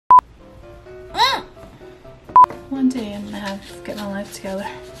one day I'm gonna get my life together.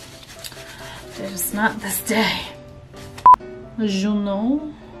 It's just not this day. You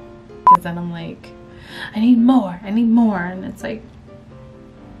know? Because then I'm like, I need more, and it's like,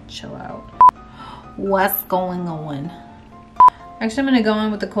 chill out. What's going on? Actually, I'm gonna go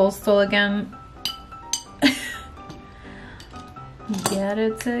in with the Coastal again. Get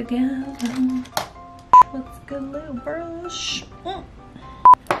it together. What's a good little brush?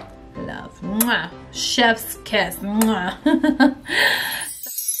 Love. Mwah. Chef's kiss. Mwah.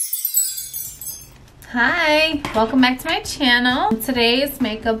 Hi, welcome back to my channel. Today's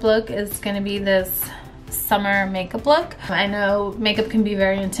makeup look is gonna be this summer makeup look. I know makeup can be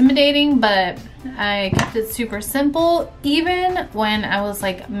very intimidating, but I kept it super simple. Even when I was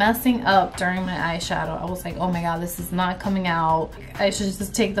like messing up during my eyeshadow, I was like, oh my god, this is not coming out. I should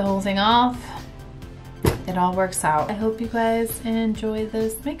just take the whole thing off. It all works out. I hope you guys enjoy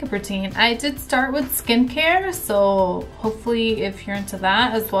this makeup routine. I did start with skincare, so hopefully if you're into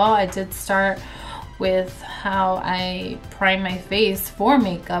that as well. I did start with how I prime my face for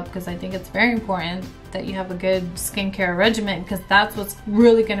makeup because I think it's very important that you have a good skincare regimen, because that's what's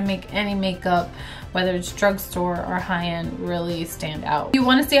really gonna make any makeup, whether it's drugstore or high-end, really stand out. If you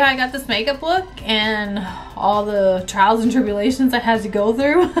wanna see how I got this makeup look and all the trials and tribulations I had to go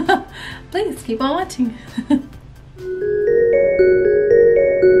through, please keep on watching.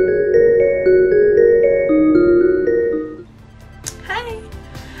 Hi.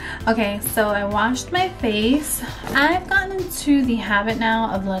 Okay, so I washed my face. I've gotten into the habit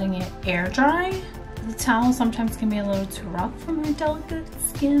now of letting it air dry. The towel sometimes can be a little too rough for my delicate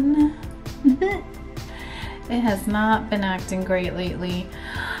skin. It has not been acting great lately.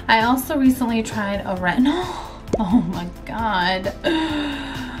 I also recently tried a retinol. Oh my god.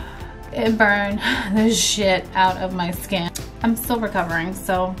 It burned the shit out of my skin. I'm still recovering,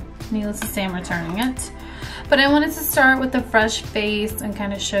 so needless to say, I'm returning it. But I wanted to start with a fresh face and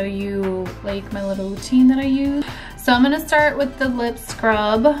kind of show you like my little routine that I use. So I'm gonna start with the lip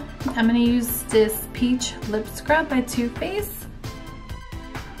scrub. I'm gonna use this Peach Lip Scrub by TooFaced.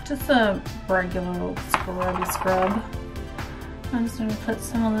 Just a regular little scrubby scrub. I'm just gonna put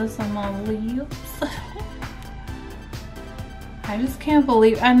some of this on my lips. I just can't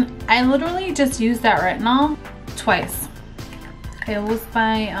believe, and I literally just used that retinol twice. It was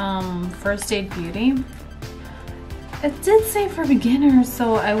by First Aid Beauty. It did say for beginners,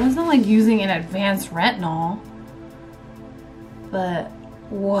 so I wasn't like using an advanced retinol. But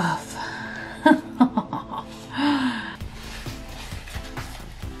woof.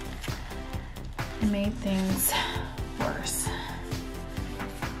 It made things worse.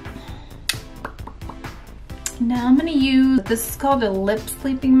 Now I'm gonna use, this is called a lip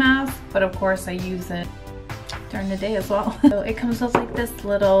sleeping mask, but of course I use it during the day as well. So it comes with like this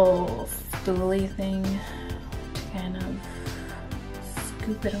little spoolie thing to kind of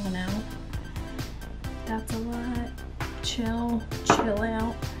scoop it on out. That's a lot. Chill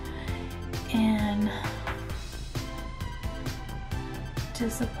out, and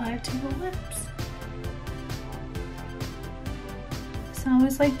just apply it to the lips. So I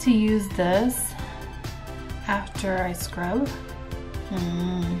always like to use this after I scrub.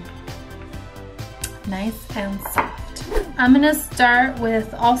 Nice and soft. I'm gonna start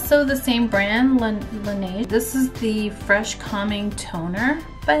with also the same brand, Laneige. This is the Fresh Calming Toner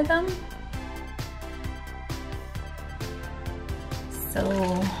by them. So,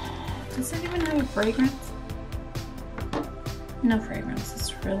 does it even have a fragrance? No fragrance,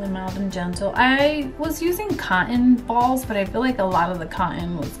 it's really mild and gentle. I was using cotton balls, but I feel like a lot of the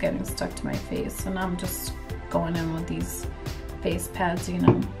cotton was getting stuck to my face, and I'm just going in with these face pads, you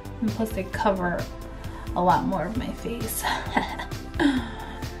know, and plus they cover a lot more of my face.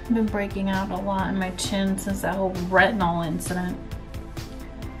 I've been breaking out a lot in my chin since that whole retinol incident.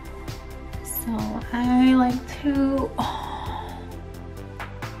 So I like to,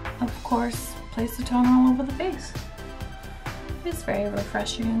 of course, place the toner all over the face. It's very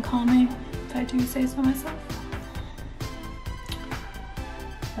refreshing and calming, if I do say so myself.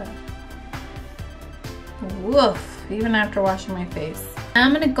 But, woof, even after washing my face.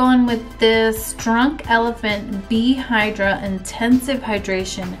 I'm gonna go in with this Drunk Elephant B-Hydra Intensive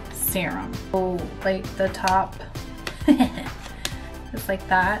Hydration Serum. So, like the top, it's like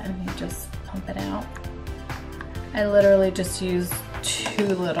that, and you just pump it out. I literally just use 2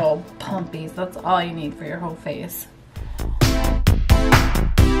 little pumpies. That's all you need for your whole face.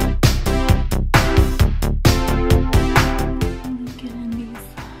 Get in these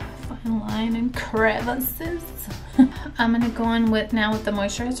fine line and crevices. I'm gonna go in with now with the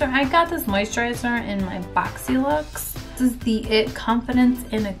moisturizer. I got this moisturizer in my Boxy Lux. This is the It Confidence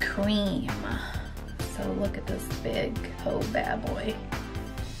in a Cream. So So look at this big, oh bad boy.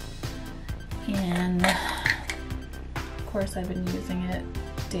 And of course I've been using it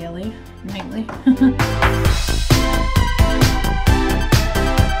daily, nightly.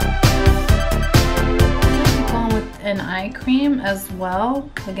 An eye cream as well,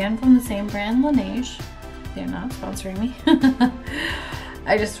 again from the same brand, Laneige. They're not sponsoring me.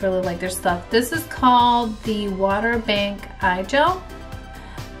 I just really like their stuff. This is called the Water Bank Eye Gel,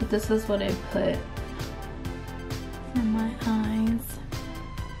 but this is what I put for my eyes.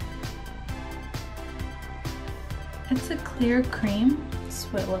 It's a clear cream. This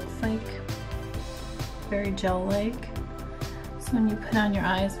is what it looks like. Very gel-like. So when you put on your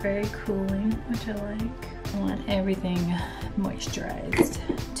eyes, very cooling, which I like. I want everything moisturized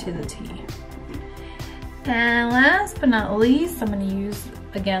to the T. And last but not least, I'm going to use,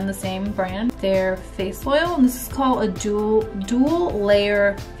 again, the same brand, their face oil. And this is called a dual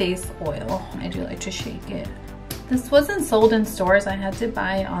layer face oil. I do like to shake it. This wasn't sold in stores. I had to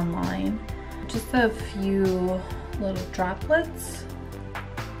buy it online. Just a few little droplets.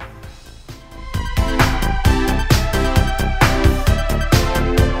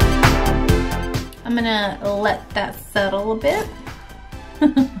 I'm gonna let that settle a bit.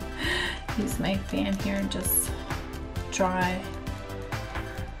 Use my fan here and just dry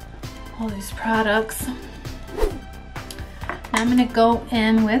all these products. Now I'm gonna go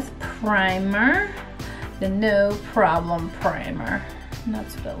in with primer, the No Problem Primer. And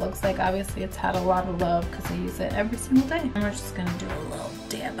that's what it looks like. Obviously it's had a lot of love because I use it every single day. And we're just gonna do a little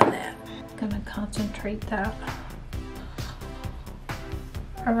dab of that. I'm gonna concentrate that.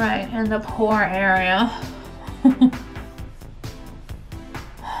 All right, in the pore area.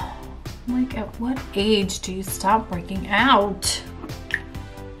 Like, at what age do you stop breaking out?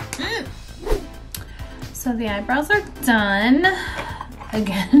 So the eyebrows are done.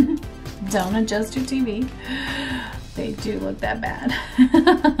 Again, don't adjust your TV. They do look that bad.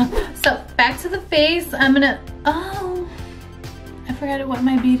 So back to the face. I'm gonna, oh, I forgot what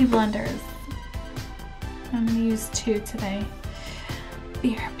my beauty blender is. I'm gonna use 2 today.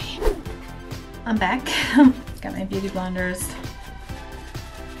 BRB. I'm back. Got my beauty blenders.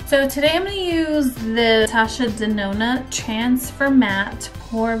 So today I'm going to use the Natasha Denona Transformatte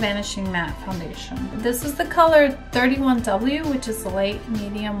Pore Vanishing Matte Foundation. This is the color 31W, which is light,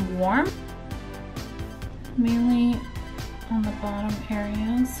 medium, warm. Mainly on the bottom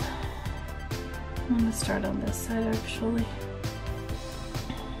areas. I'm going to start on this side actually.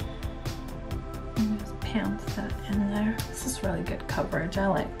 Pounce that in there. This is really good coverage. I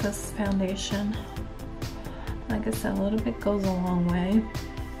like this foundation. Like I said, a little bit goes a long way.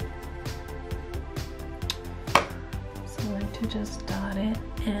 So I like to just dot it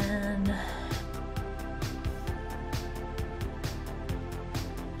in.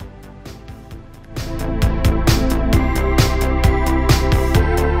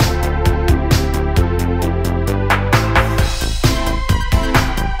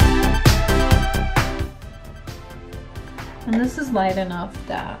 And this is light enough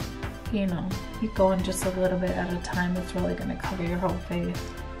that, you know, you go in just a little bit at a time. It's really going to cover your whole face.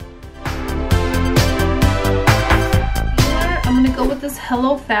 I'm going to go with this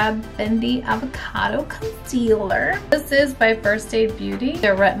Hello Fab Bendy Avocado Concealer. This is by First Aid Beauty.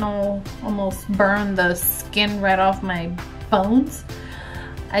 Their retinol almost burned the skin right off my bones.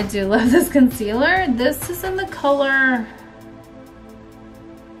 I do love this concealer. This is in the color,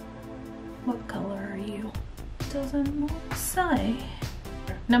 what color are you? Doesn't say.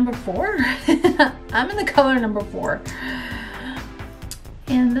 Number 4. I'm in the color number 4.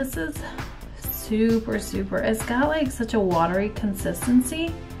 And this is super, it's got like such a watery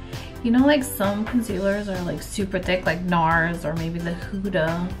consistency. You know, like some concealers are like super thick, like NARS or maybe the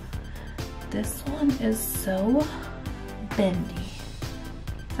Huda. This one is so bendy.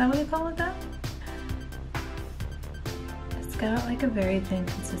 Is that what they call it, that? It's got like a very thin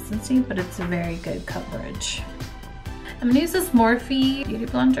consistency, but it's a very good coverage. I'm gonna use this Morphe Beauty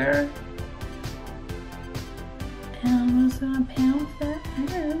Blender. And I'm just gonna pound that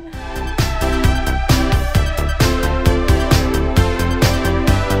in.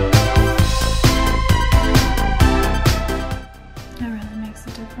 That really makes a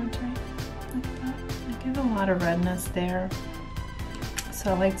difference, right? Look at that. I get a lot of redness there.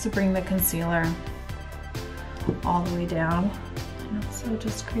 So I like to bring the concealer all the way down. And so it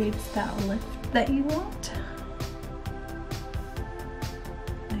just creates that lift that you want.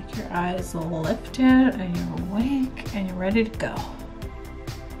 Your eyes lifted and you're awake and you're ready to go.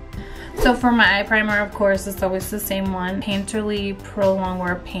 So for my eye primer, of course, it's always the same one. Painterly Pro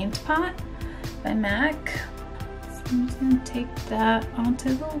Longwear Paint Pot by MAC. So I'm just gonna take that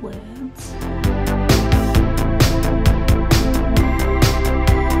onto the lids.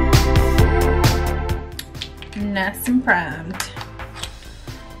 nice and primed.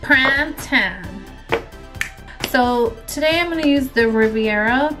 Prime time. So today I'm going to use the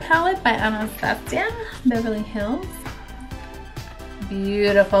Riviera palette by Anastasia, Beverly Hills.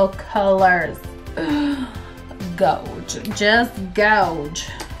 Beautiful colors. Gouge, just gouge.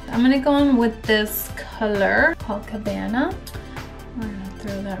 I'm going to go in with this color called Cabana. We're going to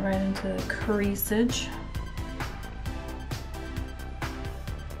throw that right into the creasage.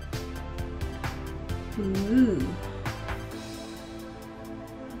 Ooh.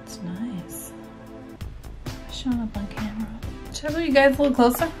 That's nice. Showing up on camera. Should I move you guys a little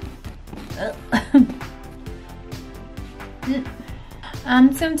closer? I'm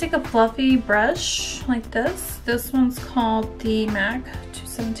just gonna take a fluffy brush like this. This one's called the MAC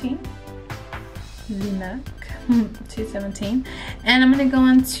 217. The MAC 217. And I'm gonna go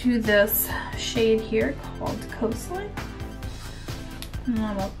into this shade here called Coastline. And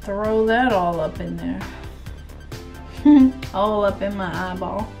I'm gonna throw that all up in there. All up in my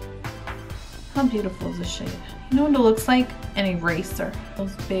eyeball. How beautiful is this shade? You know what it looks like? An eraser.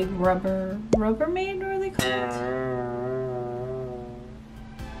 Those big Rubbermaid, what are they called?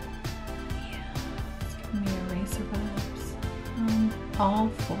 Yeah, it's giving me eraser vibes. I'm all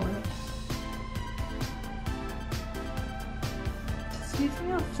for it. Just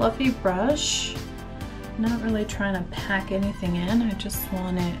using a fluffy brush. Not really trying to pack anything in. I just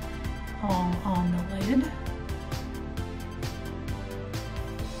want it all on the lid.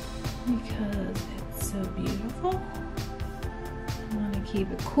 Because it's so beautiful. I want to keep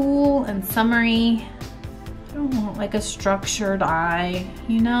it cool and summery. I don't want like a structured eye,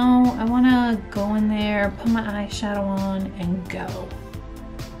 you know? I want to go in there, put my eyeshadow on, and go.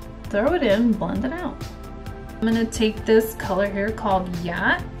 Throw it in, blend it out. I'm going to take this color here called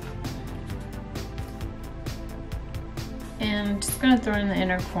Yacht. And I'm just going to throw it in the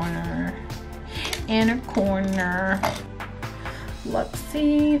inner corner. Inner corner.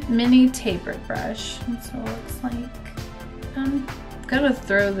 Luxie mini tapered brush. That's what it looks like. I'm gonna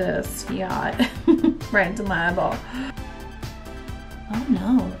throw this Yacht right into my eyeball. Oh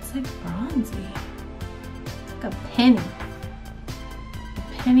no, it's like bronzy. It's like a penny. A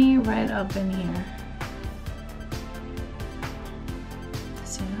penny right up in here.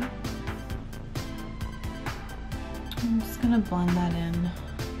 See that? I'm just gonna blend that in.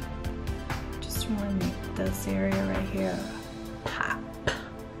 Just really make this area right here pop.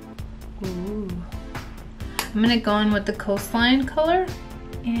 Ooh. I'm gonna go in with the Coastline color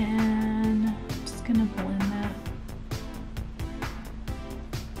and I'm just gonna blend that.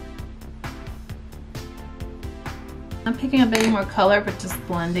 I'm picking up any more color, but just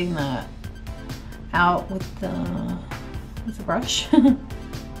blending that out with the brush.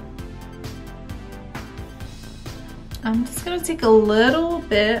 I'm just gonna take a little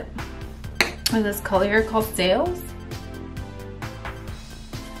bit of this color here called Sails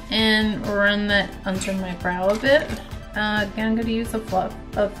and run that under my brow a bit. Again, I'm gonna use a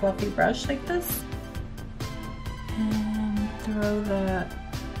fluffy brush like this and throw that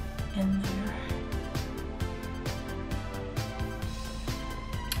in there.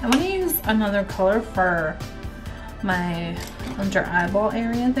 I want to use another color for my under eyeball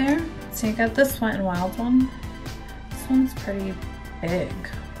area there. So you got this Wet n Wild one. This one's pretty big.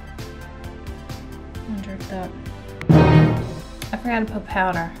 Under that. I forgot to put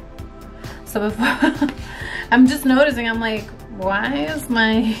powder. So before, I'm just noticing, I'm like, why is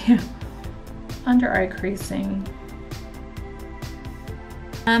my under eye creasing?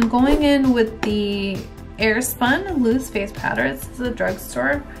 I'm going in with the Airspun loose face powder. This is a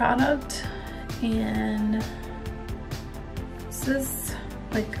drugstore product, and this is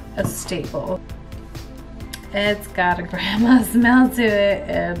like a staple. It's got a grandma smell to it,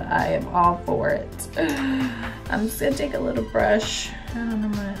 and I am all for it. I'm just gonna take a little brush under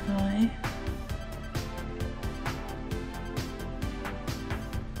my eye.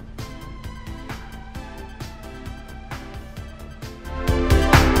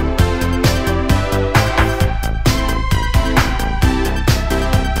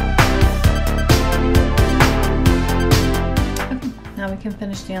 Now we can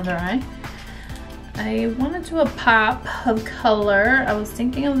finish the under eye. I want to do a pop of color. I was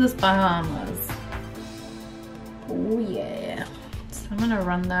thinking of this Bahamas. Oh yeah. So I'm gonna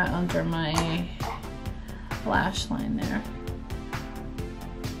run that under my lash line there.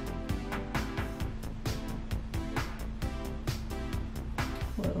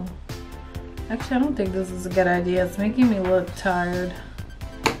 Whoa. Actually, I don't think this is a good idea. It's making me look tired.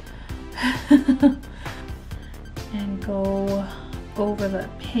 And go over the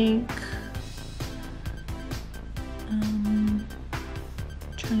pink.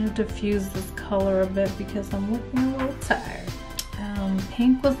 Try trying to diffuse this color a bit because I'm looking a little tired.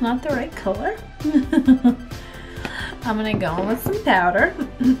 Pink was not the right color. I'm gonna go in with some powder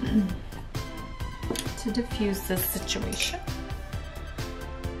to diffuse this situation.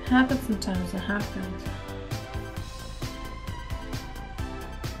 Happens sometimes, it happens.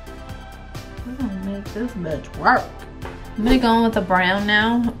 We're gonna make this bitch work. I'm gonna go in with a brown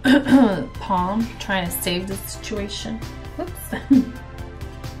now. Palm, trying to save the situation. Whoops.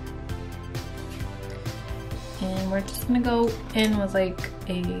 And we're just gonna go in with like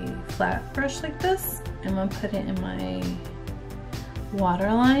a flat brush like this. I'm gonna put it in my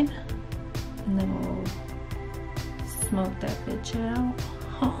waterline. And then we'll smoke that bitch out.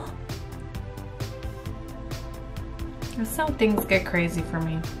 Oh. That's how things get crazy for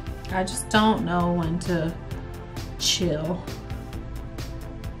me. I just don't know when to chill.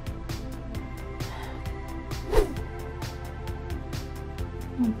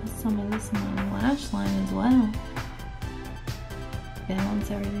 I'm gonna put some of this in my lash line as well. Balance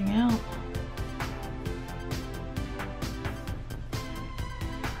everything out.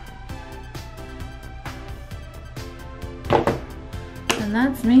 And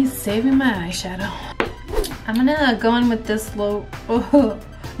that's me saving my eyeshadow. I'm gonna go in with this Lorac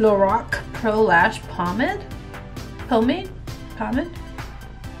Pro Lash Pomade. Pomade.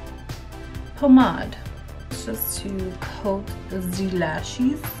 It's just to coat the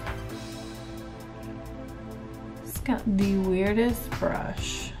lashes. It's got the weirdest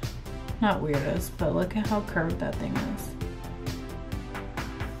brush. Not weirdest, but look at how curved that thing is.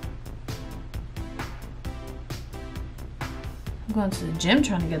 I'm going to the gym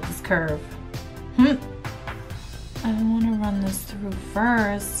trying to get this curve. I want to run this through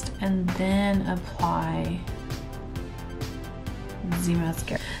first and then apply the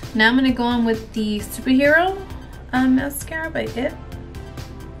mascara. Now I'm going to go on with the Superhero mascara by It.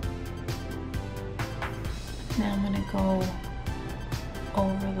 Now I'm going to go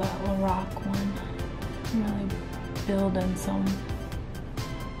over that Lorac one. Really build in some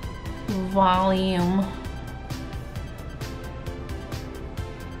volume.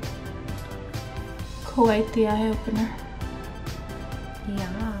 Quite the eye opener.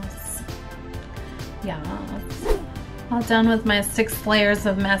 Yes. Yes. All done with my 6 layers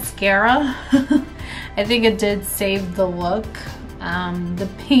of mascara. I think it did save the look. The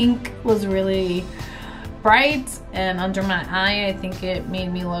pink was really bright, and under my eye I think it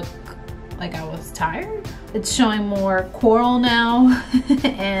made me look like I was tired. It's showing more coral now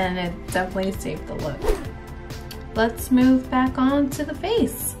and it definitely saved the look. Let's move back on to the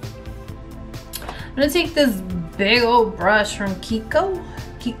face. I'm gonna take this big old brush from Kiko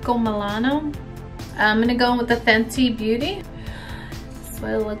Milano. I'm gonna go in with the Fenty Beauty. This is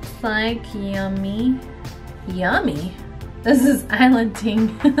what it looks like. Yummy. Yummy. This is Island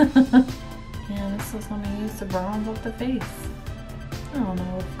Ting. Yeah, this is what I'm gonna use to bronze up the face. I don't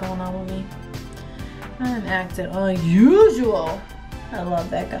know what's going on with me. I'm acting unusual. I love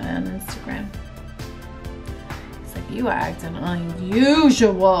that guy on Instagram. It's like, you are acting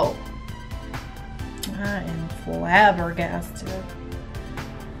unusual. I am flabbergasted.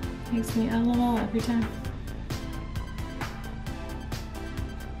 Makes me LOL every time.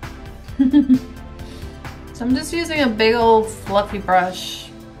 So I'm just using a big old fluffy brush.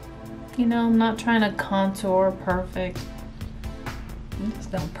 You know, I'm not trying to contour perfect. I'm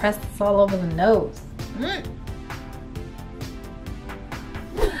just gonna press this all over the nose. I'm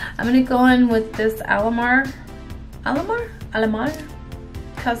gonna go in with this Alamar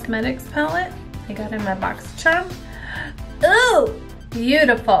Cosmetics palette. I got in my box charm. Ooh,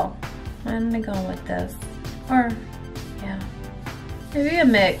 beautiful. I'm gonna go with this. Or, yeah, maybe a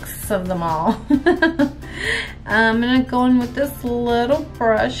mix of them all. I'm gonna go in with this little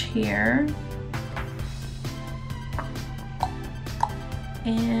brush here.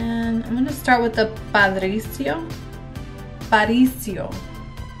 And I'm gonna start with the Paricio.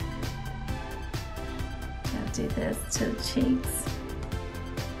 I'll do this to the cheeks.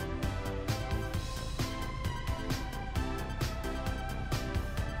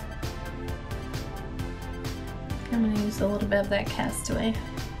 I'm gonna use a little bit of that Castaway.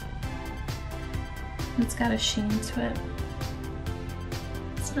 It's got a sheen to it.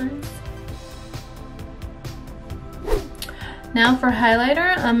 It's nice. Now for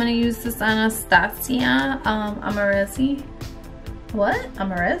highlighter, I'm gonna use this Anastasia Amrezy. What?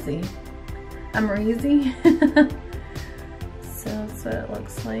 Amrezy? So that's what it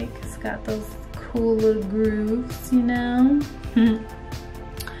looks like. It's got those cool little grooves, you know?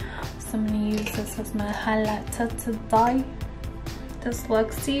 So I'm gonna use this as my highlighter today. This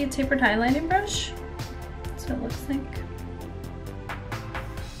Luxie tapered highlighting brush. That's what it looks like.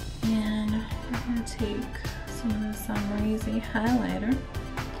 And we're gonna take some of this Amrezy highlighter.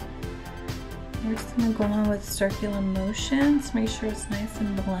 We're just gonna go on with circular motions. Make sure it's nice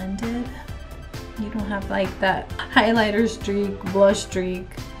and blended. You don't have like that highlighter streak, blush streak.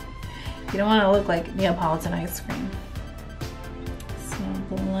 You don't want to look like Neapolitan ice cream. So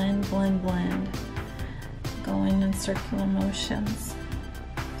blend, blend, blend. Going in circular motions.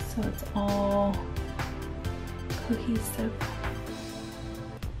 So it's all cohesive.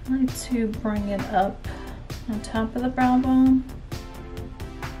 I like to bring it up on top of the brow bone.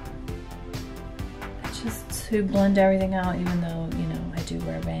 Just to blend everything out, even though, you know, I do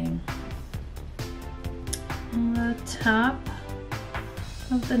wear a bang. On the top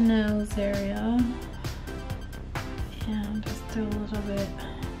of the nose area, and just do a little bit.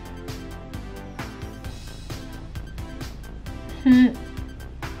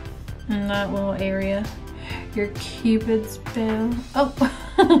 In that little area, your Cupid's bow.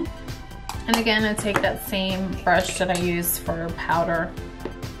 Oh! And again, I take that same brush that I use for powder.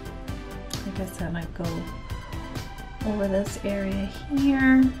 Like I said, I go over this area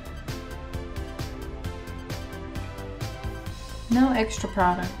here. No extra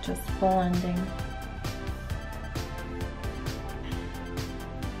product, just blending.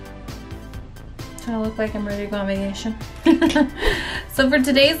 So I look like I'm ready to go on vacation. So for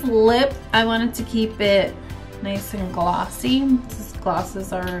today's lip, I wanted to keep it nice and glossy. These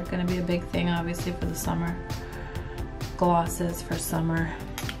glosses are gonna be a big thing, obviously, for the summer. Glosses for summer.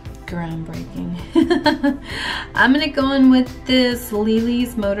 Groundbreaking. I'm gonna go in with this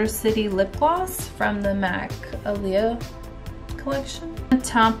Lily's Motor City lip gloss from the MAC Aaliyah collection. I'm gonna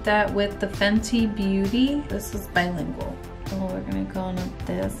top that with the Fenty Beauty. This is bilingual. So we're gonna go in with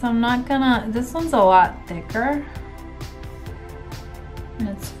this. I'm not gonna, this one's a lot thicker. And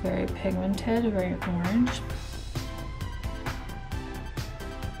it's very pigmented, very orange.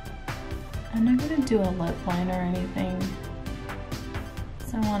 I'm not gonna do a lip liner or anything.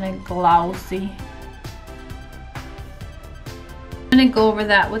 So I want it glossy. I'm gonna go over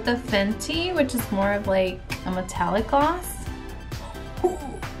that with the Fenty, which is more of like a metallic gloss. Ooh,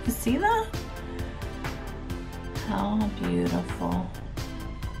 you see that? How beautiful.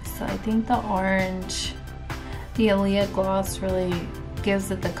 So I think the orange, the Aaliyah gloss really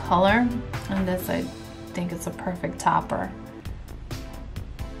gives it the color. And this, I think it's a perfect topper.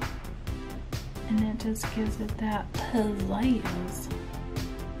 And it just gives it that pizzazz.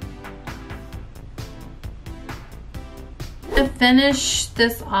 To finish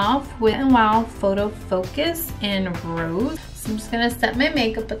this off with Wow Photo Focus in Rose. So I'm just gonna set my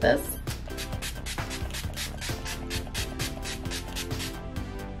makeup with this.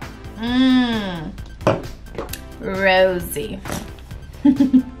 Rosy. I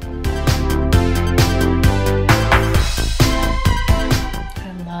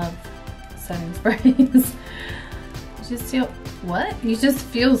love setting sprays. You just feel, what? You just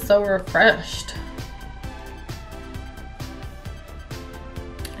feel so refreshed.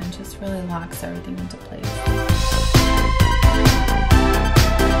 And just really locks everything into place.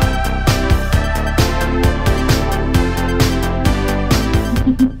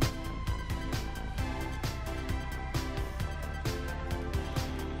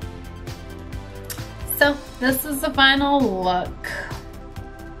 So this is the final look.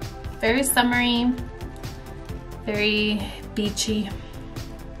 Very summery, very beachy.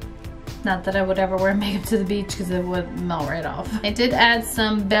 Not that I would ever wear makeup to the beach because it would melt right off. I did add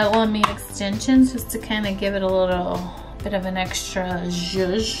some Bellamy extensions just to kind of give it a little bit of an extra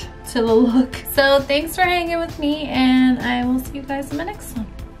zhuzh to the look. So thanks for hanging with me, and I will see you guys in my next one.